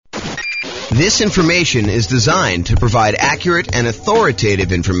This information is designed to provide accurate and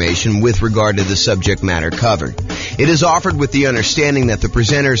authoritative information with regard to the subject matter covered. It is offered with the understanding that the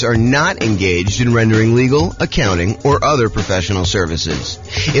presenters are not engaged in rendering legal, accounting, or other professional services.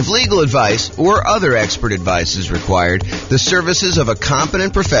 If legal advice or other expert advice is required, the services of a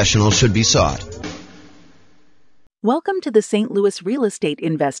competent professional should be sought. Welcome to the St. Louis Real Estate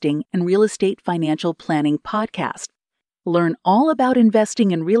Investing and Real Estate Financial Planning Podcast. Learn all about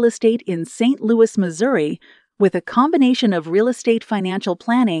investing in real estate in St. Louis, Missouri, with a combination of real estate financial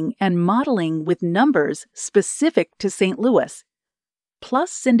planning and modeling with numbers specific to St. Louis,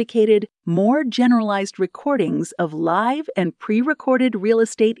 plus syndicated, more generalized recordings of live and pre-recorded real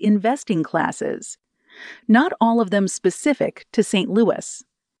estate investing classes, not all of them specific to St. Louis.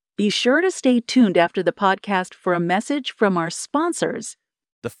 Be sure to stay tuned after the podcast for a message from our sponsors.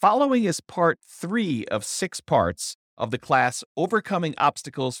 The following is part 3 of 6 parts of the class Overcoming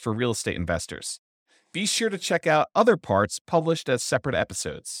Obstacles for Real Estate Investors. Be sure to check out other parts published as separate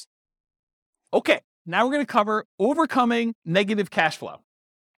episodes. Okay, now we're going to cover overcoming negative cash flow.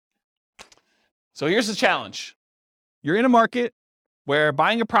 So here's the challenge. You're in a market where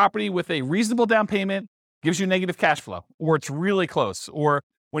buying a property with a reasonable down payment gives you negative cash flow, or it's really close, or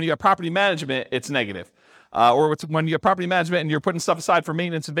when you have property management, it's negative. Or when you have property management and you're putting stuff aside for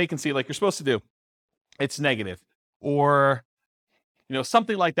maintenance and vacancy like you're supposed to do, it's negative. Or,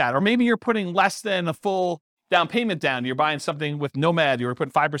 something like that. Or maybe you're putting less than a full down payment down. You're buying something with Nomad. You were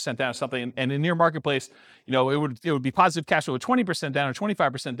putting 5% down or something. And in your marketplace, it would be positive cash flow with 20% down or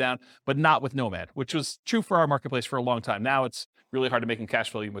 25% down, but not with Nomad, which was true for our marketplace for a long time. Now it's really hard to make cash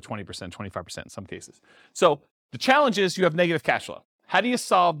flow even with 20%, 25% in some cases. So the challenge is you have negative cash flow. How do you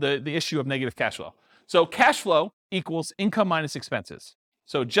solve the issue of negative cash flow? So cash flow equals income minus expenses.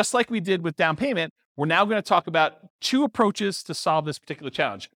 So just like we did with down payment, we're now going to talk about 2 approaches to solve this particular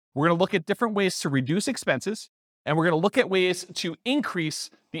challenge. We're going to look at different ways to reduce expenses, and we're going to look at ways to increase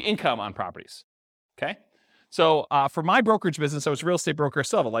the income on properties. Okay? So for my brokerage business, I was a real estate broker. I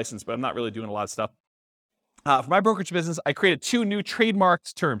still have a license, but I'm not really doing a lot of stuff. For my brokerage business, I created 2 new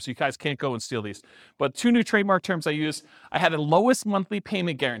trademarked terms. So you guys can't go and steal these. But 2 new trademark terms I used. I had a lowest monthly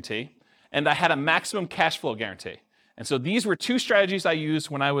payment guarantee, and I had a maximum cash flow guarantee. And so these were 2 strategies I used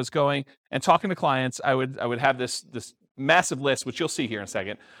when I was going and talking to clients. I would have this massive list, which you'll see here in a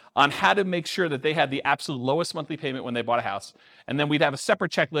second, on how to make sure that they had the absolute lowest monthly payment when they bought a house. And then we'd have a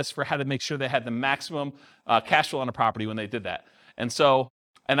separate checklist for how to make sure they had the maximum cash flow on a property when they did that. And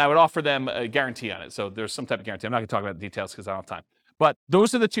I would offer them a guarantee on it. So there's some type of guarantee. I'm not going to talk about the details because I don't have time. But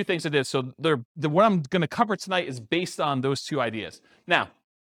those are the 2 things I did. So what I'm going to cover tonight is based on those 2 ideas. Now,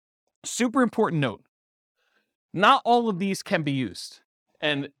 super important note. Not all of these can be used.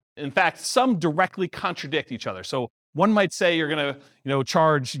 And in fact, some directly contradict each other. So one might say you're going to,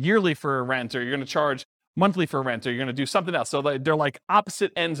 charge yearly for a rent, or you're going to charge monthly for a rent, or you're going to do something else. So they're like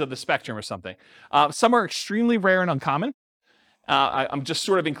opposite ends of the spectrum or something. Some are extremely rare and uncommon. I'm just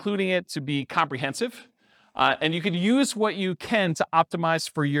sort of including it to be comprehensive. And you can use what you can to optimize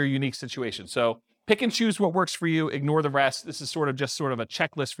for your unique situation. So pick and choose what works for you, ignore the rest. This is sort of a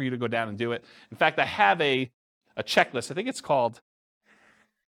checklist for you to go down and do it. In fact, I have a checklist. I think it's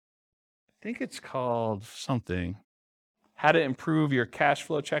called something. How to improve your cash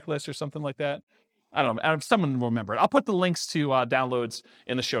flow checklist or something like that. I don't know. Someone will remember it. I'll put the links to downloads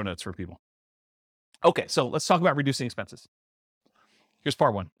in the show notes for people. Okay, so let's talk about reducing expenses. Here's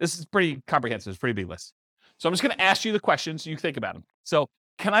part 1. This is pretty comprehensive. It's a pretty big list. So I'm just going to ask you the questions. You think about them. So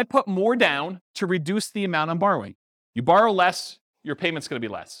can I put more down to reduce the amount I'm borrowing? You borrow less, your payment's going to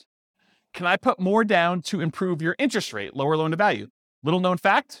be less. Can I put more down to improve your interest rate, lower loan to value? Little known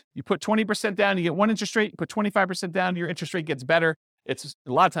fact, you put 20% down, you get one interest rate. You put 25% down, your interest rate gets better. It's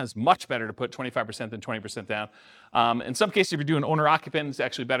a lot of times much better to put 25% than 20% down. In some cases, if you're doing owner-occupant, it's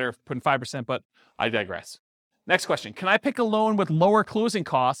actually better putting 5%, but I digress. Next question, can I pick a loan with lower closing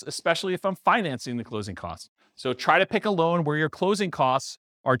costs, especially if I'm financing the closing costs? So try to pick a loan where your closing costs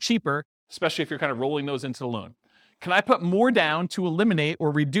are cheaper, especially if you're kind of rolling those into the loan. Can I put more down to eliminate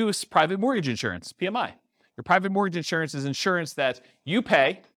or reduce private mortgage insurance, PMI? Your private mortgage insurance is insurance that you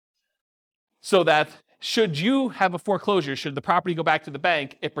pay so that should you have a foreclosure, should the property go back to the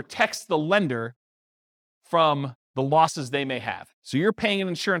bank, it protects the lender from the losses they may have. So you're paying an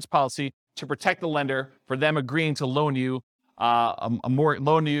insurance policy to protect the lender for them agreeing to loan you more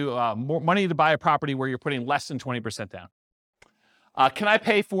money to buy a property where you're putting less than 20% down. Can I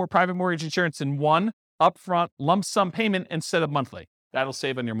pay for private mortgage insurance in one upfront lump sum payment instead of monthly? That'll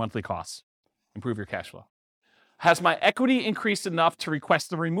save on your monthly costs, improve your cash flow. Has my equity increased enough to request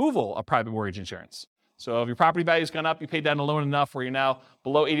the removal of private mortgage insurance? So if your property value has gone up, you paid down the loan enough where you're now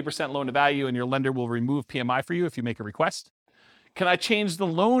below 80% loan to value, and your lender will remove PMI for you if you make a request. Can I change the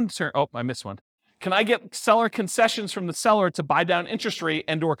loan term? Oh, I missed one. Can I get seller concessions from the seller to buy down interest rate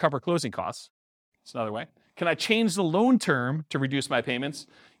and or cover closing costs? That's another way. Can I change the loan term to reduce my payments?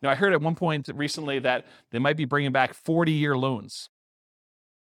 I heard at one point recently that they might be bringing back 40-year loans.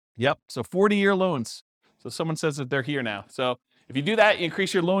 Yep, so 40-year loans. So someone says that they're here now. So if you do that, you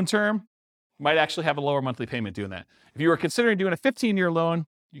increase your loan term, you might actually have a lower monthly payment doing that. If you were considering doing a 15-year loan,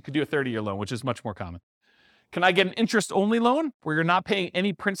 you could do a 30-year loan, which is much more common. Can I get an interest-only loan where you're not paying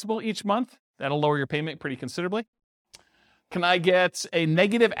any principal each month? That'll lower your payment pretty considerably. Can I get a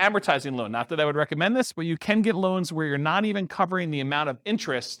negative amortizing loan? Not that I would recommend this, but you can get loans where you're not even covering the amount of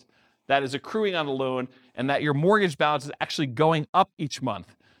interest that is accruing on the loan and that your mortgage balance is actually going up each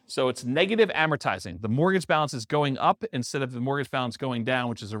month. So it's negative amortizing. The mortgage balance is going up instead of the mortgage balance going down,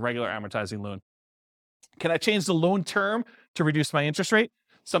 which is a regular amortizing loan. Can I change the loan term to reduce my interest rate?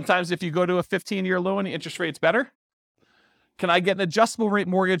 Sometimes if you go to a 15-year loan, the interest rate's better. Can I get an adjustable rate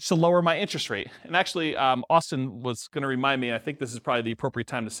mortgage to lower my interest rate? And actually, Austin was going to remind me, and I think this is probably the appropriate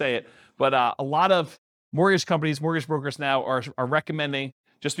time to say it, but a lot of mortgage companies, mortgage brokers now are recommending,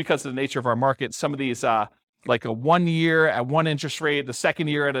 just because of the nature of our market, some of these like a 1 year at one interest rate, the second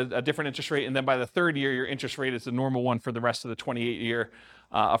year at a different interest rate, and then by the third year, your interest rate is the normal one for the rest of the 28-year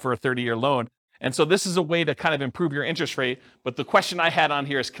for a 30-year loan. And so this is a way to kind of improve your interest rate. But the question I had on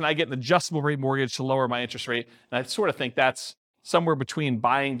here is, can I get an adjustable rate mortgage to lower my interest rate? And I sort of think that's somewhere between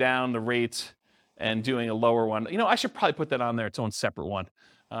buying down the rate and doing a lower one. I should probably put that on there, its own separate one.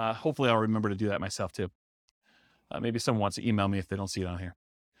 Hopefully I'll remember to do that myself too. Maybe someone wants to email me if they don't see it on here.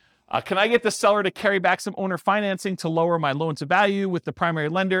 Can I get the seller to carry back some owner financing to lower my loan to value with the primary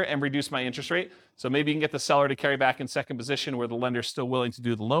lender and reduce my interest rate? So maybe you can get the seller to carry back in second position where the lender's still willing to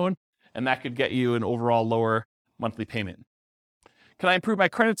do the loan, and that could get you an overall lower monthly payment. Can I improve my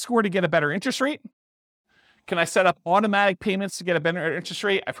credit score to get a better interest rate? Can I set up automatic payments to get a better interest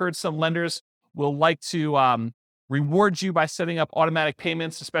rate? I've heard some lenders will like to reward you by setting up automatic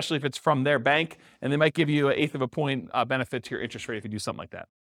payments, especially if it's from their bank, and they might give you an 1/8 of a point benefit to your interest rate if you do something like that.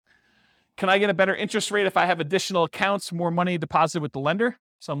 Can I get a better interest rate if I have additional accounts, more money deposited with the lender?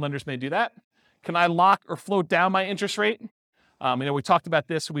 Some lenders may do that. Can I lock or float down my interest rate? We talked about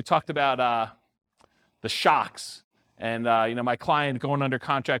this. We talked about the shocks and, my client going under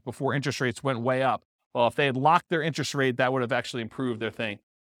contract before interest rates went way up. Well, if they had locked their interest rate, that would have actually improved their thing.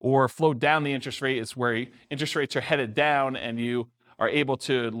 Or float down the interest rate is where interest rates are headed down and you are able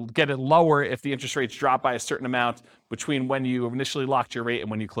to get it lower if the interest rates drop by a certain amount between when you initially locked your rate and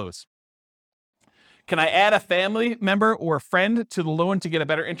when you close. Can I add a family member or a friend to the loan to get a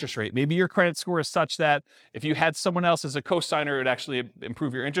better interest rate? Maybe your credit score is such that if you had someone else as a co-signer, it would actually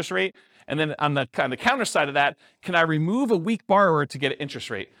improve your interest rate. And then on the counter side of that, can I remove a weak borrower to get an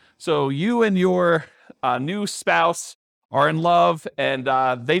interest rate? So you and your new spouse are in love and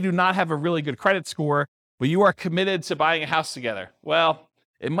they do not have a really good credit score, but you are committed to buying a house together. Well,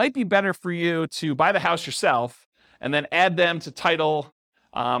 it might be better for you to buy the house yourself and then add them to title.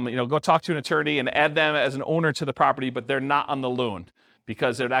 Go talk to an attorney and add them as an owner to the property, but they're not on the loan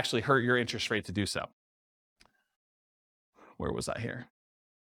because it would actually hurt your interest rate to do so. Where was I here?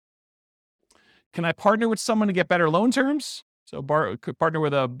 Can I partner with someone to get better loan terms? So could partner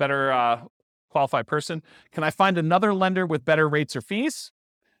with a better qualified person. Can I find another lender with better rates or fees?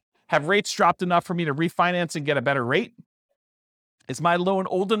 Have rates dropped enough for me to refinance and get a better rate? Is my loan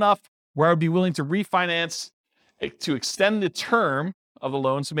old enough where I would be willing to refinance to extend the term of the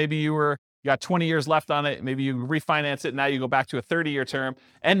loan? So maybe you got 20 years left on it. Maybe you refinance it. Now you go back to a 30-year term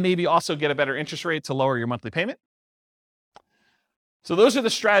and maybe also get a better interest rate to lower your monthly payment. So those are the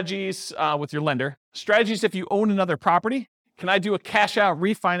strategies with your lender. Strategies if you own another property. Can I do a cash out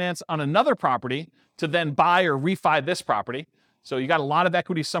refinance on another property to then buy or refi this property? So you got a lot of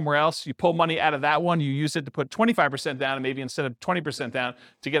equity somewhere else. You pull money out of that one. You use it to put 25% down and maybe instead of 20% down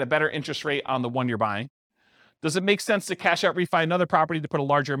to get a better interest rate on the one you're buying. Does it make sense to cash out refi another property to put a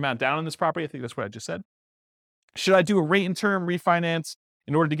larger amount down on this property? I think that's what I just said. Should I do a rate and term refinance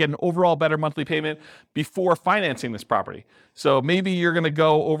in order to get an overall better monthly payment before financing this property? So maybe you're going to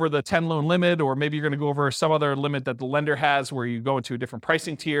go over the 10 loan limit, or maybe you're going to go over some other limit that the lender has where you go into a different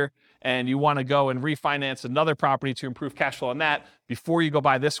pricing tier and you want to go and refinance another property to improve cash flow on that before you go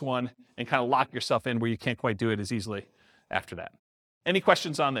buy this one and kind of lock yourself in where you can't quite do it as easily after that. Any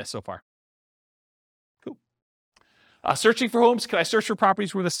questions on this so far? Searching for homes, can I search for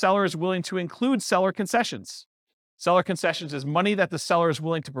properties where the seller is willing to include seller concessions? Seller concessions is money that the seller is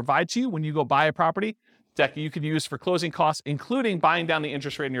willing to provide to you when you go buy a property that you can use for closing costs, including buying down the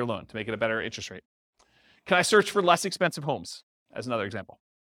interest rate in your loan to make it a better interest rate. Can I search for less expensive homes, as another example?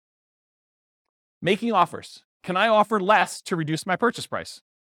 Making offers. Can I offer less to reduce my purchase price?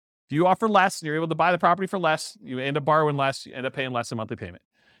 If you offer less and you're able to buy the property for less, you end up borrowing less, you end up paying less in monthly payment.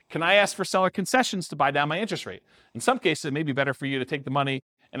 Can I ask for seller concessions to buy down my interest rate? In some cases, it may be better for you to take the money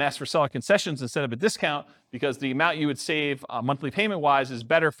and ask for seller concessions instead of a discount, because the amount you would save monthly payment-wise is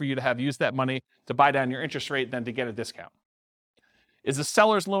better for you to have used that money to buy down your interest rate than to get a discount. Is the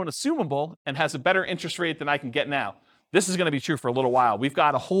seller's loan assumable and has a better interest rate than I can get now? This is going to be true for a little while. We've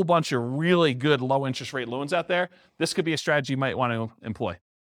got a whole bunch of really good low interest rate loans out there. This could be a strategy you might want to employ.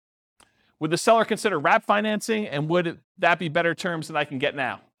 Would the seller consider wrap financing, and would that be better terms than I can get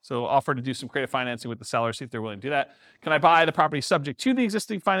now? So offer to do some creative financing with the seller, see if they're willing to do that. Can I buy the property subject to the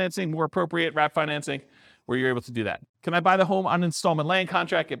existing financing, more appropriate wrap financing, where you're able to do that? Can I buy the home on installment land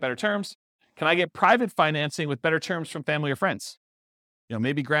contract, get better terms? Can I get private financing with better terms from family or friends?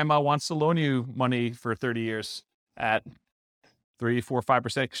 Maybe grandma wants to loan you money for 30 years at 3, 4,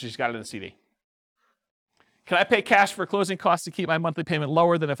 5% because she's got it in a CD. Can I pay cash for closing costs to keep my monthly payment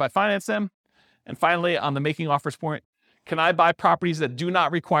lower than if I finance them? And finally, on the making offers point, can I buy properties that do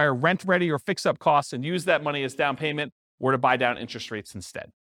not require rent-ready or fix-up costs and use that money as down payment, or to buy down interest rates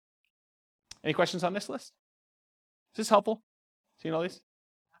instead? Any questions on this list? Is this helpful? Seeing all these?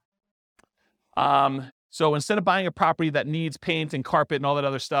 So instead of buying a property that needs paint and carpet and all that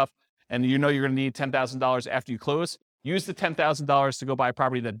other stuff, and you're going to need $10,000 after you close, use the $10,000 to go buy a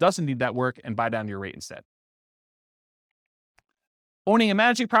property that doesn't need that work and buy down your rate instead. Owning and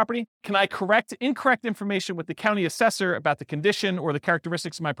managing property. Can I correct incorrect information with the county assessor about the condition or the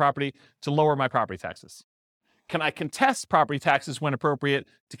characteristics of my property to lower my property taxes? Can I contest property taxes when appropriate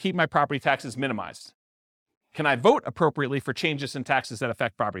to keep my property taxes minimized? Can I vote appropriately for changes in taxes that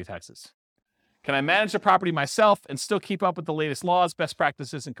affect property taxes? Can I manage the property myself and still keep up with the latest laws, best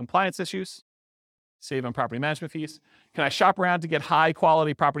practices, and compliance issues? Save on property management fees. Can I shop around to get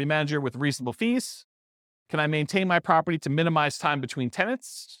high-quality property manager with reasonable fees? Can I maintain my property to minimize time between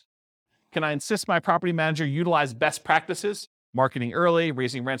tenants? Can I insist my property manager utilize best practices, marketing early,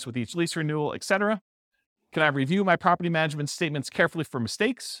 raising rents with each lease renewal, etc.? Can I review my property management statements carefully for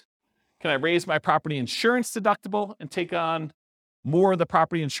mistakes? Can I raise my property insurance deductible and take on more of the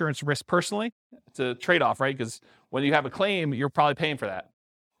property insurance risk personally? It's a trade-off, right? Because when you have a claim, you're probably paying for that.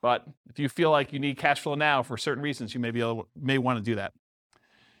 But if you feel like you need cash flow now for certain reasons, you may want to do that.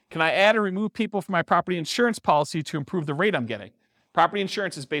 Can I add or remove people from my property insurance policy to improve the rate I'm getting? Property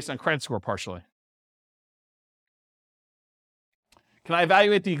insurance is based on credit score partially. Can I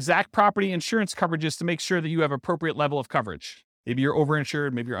evaluate the exact property insurance coverages to make sure that you have appropriate level of coverage? Maybe you're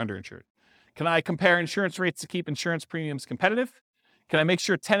overinsured, maybe you're underinsured. Can I compare insurance rates to keep insurance premiums competitive? Can I make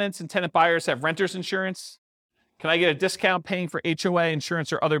sure tenants and tenant buyers have renters insurance? Can I get a discount paying for HOA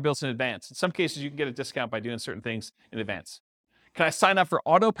insurance or other bills in advance? In some cases, you can get a discount by doing certain things in advance. Can I sign up for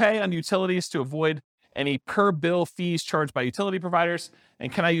auto pay on utilities to avoid any per bill fees charged by utility providers? And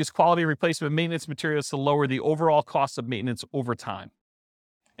can I use quality replacement maintenance materials to lower the overall cost of maintenance over time?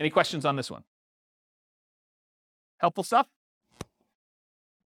 Any questions on this one? Helpful stuff?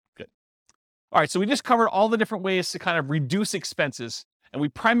 Good. All right, so we just covered all the different ways to kind of reduce expenses. And we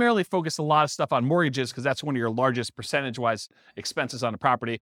primarily focus a lot of stuff on mortgages because that's one of your largest percentage-wise expenses on a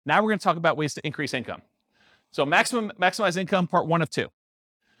property. Now we're going to talk about ways to increase income. So maximize income, part 1 of 2.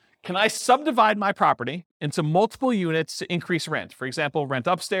 Can I subdivide my property into multiple units to increase rent? For example, rent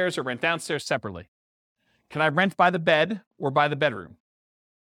upstairs or rent downstairs separately. Can I rent by the bed or by the bedroom?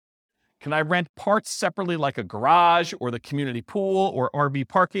 Can I rent parts separately like a garage or the community pool or RV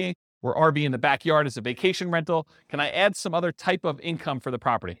parking or RV in the backyard as a vacation rental? Can I add some other type of income for the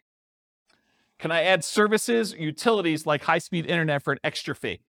property? Can I add services, utilities like high-speed internet for an extra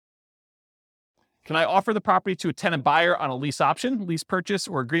fee? Can I offer the property to a tenant buyer on a lease option, lease purchase,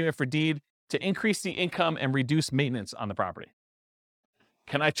 or agreement for deed to increase the income and reduce maintenance on the property?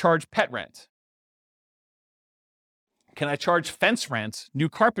 Can I charge pet rent? Can I charge fence rent, new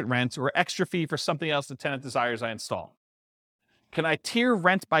carpet rent, or extra fee for something else the tenant desires I install? Can I tier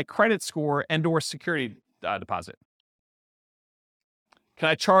rent by credit score and/or security deposit? Can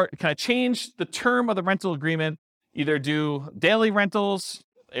I change the term of the rental agreement, either do daily rentals,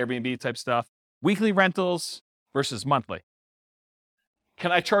 Airbnb type stuff, weekly rentals versus monthly?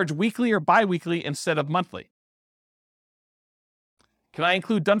 Can I charge weekly or biweekly instead of monthly? Can I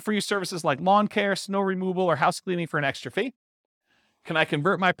include done-for-you services like lawn care, snow removal, or house cleaning for an extra fee? Can I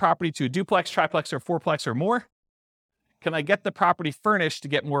convert my property to a duplex, triplex, or fourplex or more? Can I get the property furnished to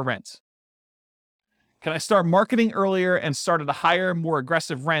get more rent? Can I start marketing earlier and start at a higher, more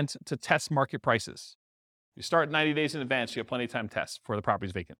aggressive rent to test market prices? You start 90 days in advance, you have plenty of time to test before the property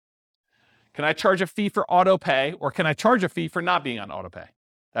is vacant. Can I charge a fee for auto pay, or can I charge a fee for not being on auto pay?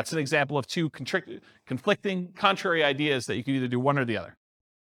 That's an example of two conflicting, contrary ideas that you can either do one or the other.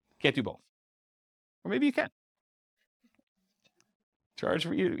 Can't do both. Or maybe you can. Charge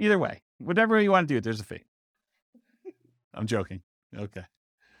for either way. Whatever you want to do, there's a fee. I'm joking. Okay.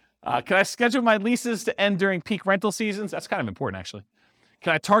 Can I schedule my leases to end during peak rental seasons? That's kind of important, actually.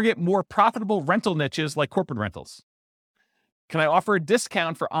 Can I target more profitable rental niches like corporate rentals? Can I offer a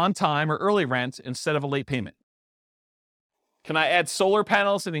discount for on-time or early rent instead of a late payment? Can I add solar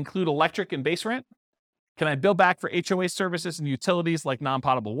panels and include electric and base rent? Can I bill back for HOA services and utilities like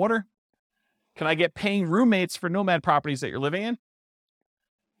non-potable water? Can I get paying roommates for nomad properties that you're living in?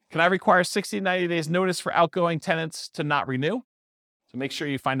 Can I require 60 to 90 days notice for outgoing tenants to not renew? So make sure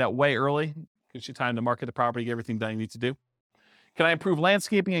you find out way early. Gives you time to market the property, get everything done you need to do. Can I improve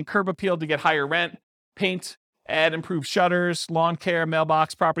landscaping and curb appeal to get higher rent, paint, add improved shutters, lawn care,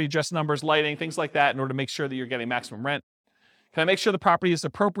 mailbox, property address numbers, lighting, things like that in order to make sure that you're getting maximum rent? Can I make sure the property is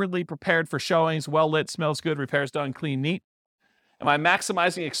appropriately prepared for showings, well lit, smells good, repairs done, clean, neat? Am I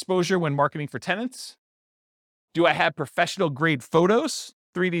maximizing exposure when marketing for tenants? Do I have professional grade photos,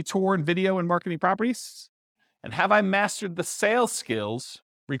 3D tour and video and marketing properties? And have I mastered the sales skills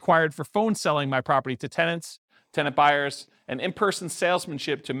required for phone selling my property to tenants, tenant buyers, and in-person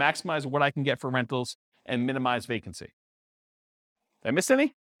salesmanship to maximize what I can get for rentals and minimize vacancy? Did I miss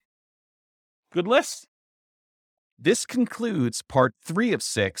any? Good list? This concludes part 3 of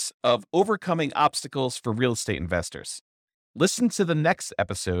 6 of Overcoming Obstacles for Real Estate Investors. Listen to the next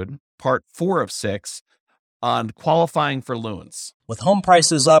episode, part 4 of 6, on qualifying for loans. With home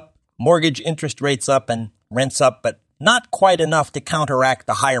prices up, mortgage interest rates up, and rents up, but not quite enough to counteract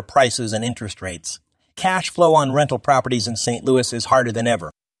the higher prices and interest rates, cash flow on rental properties in St. Louis is harder than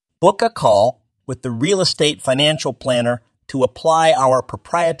ever. Book a call with the Real Estate Financial Planner to apply our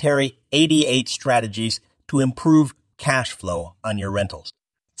proprietary 88 strategies to improve cash flow on your rentals.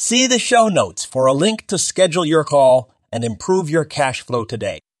 See the show notes for a link to schedule your call and improve your cash flow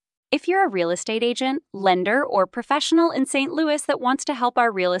today. If you're a real estate agent, lender, or professional in St. Louis that wants to help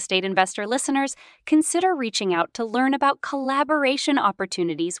our real estate investor listeners, consider reaching out to learn about collaboration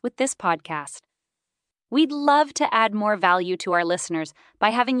opportunities with this podcast. We'd love to add more value to our listeners by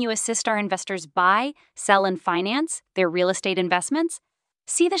having you assist our investors buy, sell, and finance their real estate investments.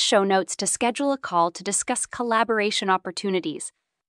 See the show notes to schedule a call to discuss collaboration opportunities.